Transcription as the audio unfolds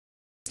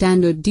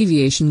Standard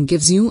deviation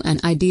gives you an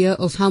idea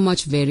of how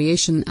much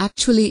variation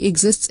actually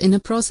exists in a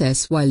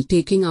process while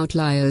taking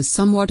outliers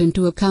somewhat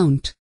into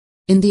account.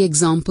 In the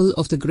example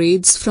of the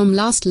grades from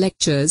last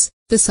lectures,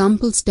 the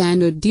sample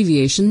standard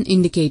deviation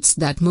indicates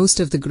that most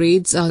of the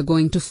grades are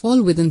going to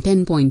fall within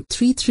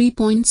 10.33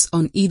 points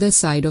on either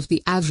side of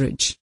the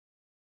average.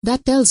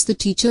 That tells the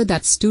teacher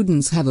that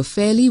students have a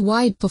fairly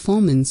wide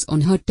performance on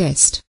her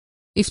test.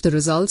 If the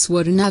results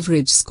were an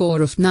average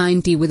score of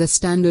 90 with a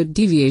standard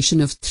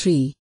deviation of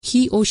 3,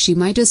 he or she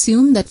might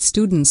assume that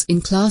students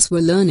in class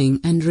were learning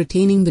and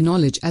retaining the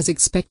knowledge as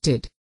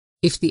expected.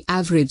 If the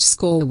average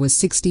score was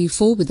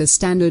 64 with a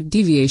standard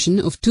deviation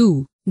of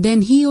 2,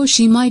 then he or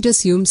she might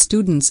assume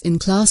students in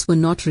class were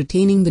not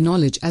retaining the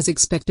knowledge as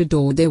expected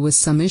or there was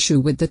some issue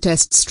with the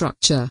test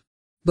structure.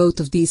 Both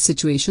of these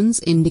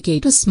situations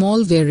indicate a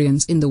small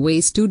variance in the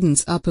way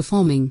students are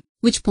performing,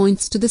 which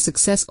points to the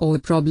success or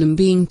problem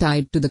being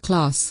tied to the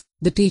class,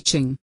 the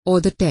teaching,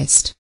 or the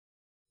test.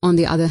 On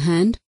the other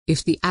hand,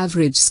 if the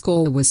average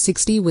score was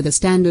 60 with a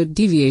standard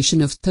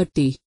deviation of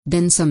 30,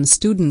 then some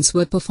students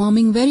were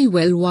performing very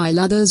well while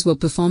others were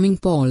performing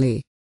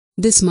poorly.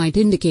 This might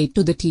indicate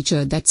to the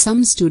teacher that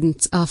some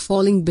students are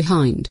falling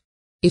behind.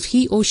 If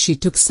he or she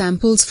took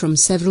samples from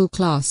several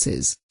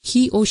classes,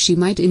 he or she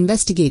might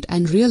investigate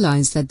and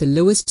realize that the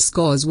lowest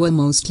scores were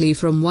mostly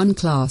from one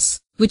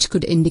class, which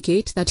could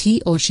indicate that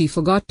he or she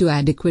forgot to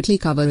adequately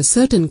cover a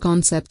certain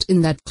concept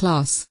in that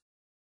class.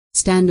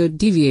 Standard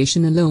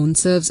deviation alone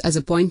serves as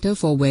a pointer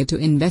for where to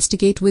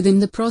investigate within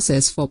the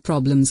process for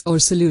problems or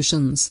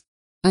solutions.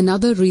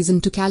 Another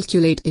reason to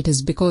calculate it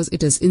is because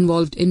it is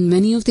involved in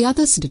many of the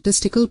other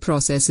statistical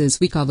processes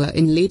we cover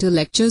in later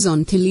lectures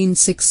on the Lean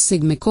Six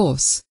Sigma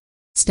course.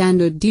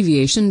 Standard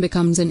deviation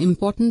becomes an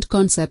important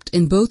concept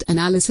in both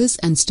analysis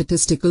and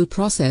statistical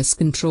process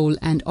control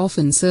and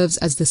often serves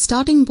as the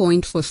starting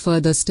point for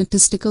further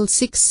statistical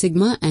Six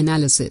Sigma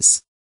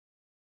analysis.